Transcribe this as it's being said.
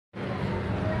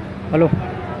Hello,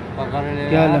 पकड़ ले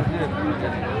क्या हाल यार। है?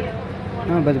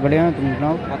 हाँ बस बढ़िया है, तुम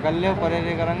सुनाओ। पकड़ ले, परे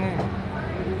नहीं करेंगे।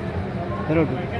 चलो ठीक।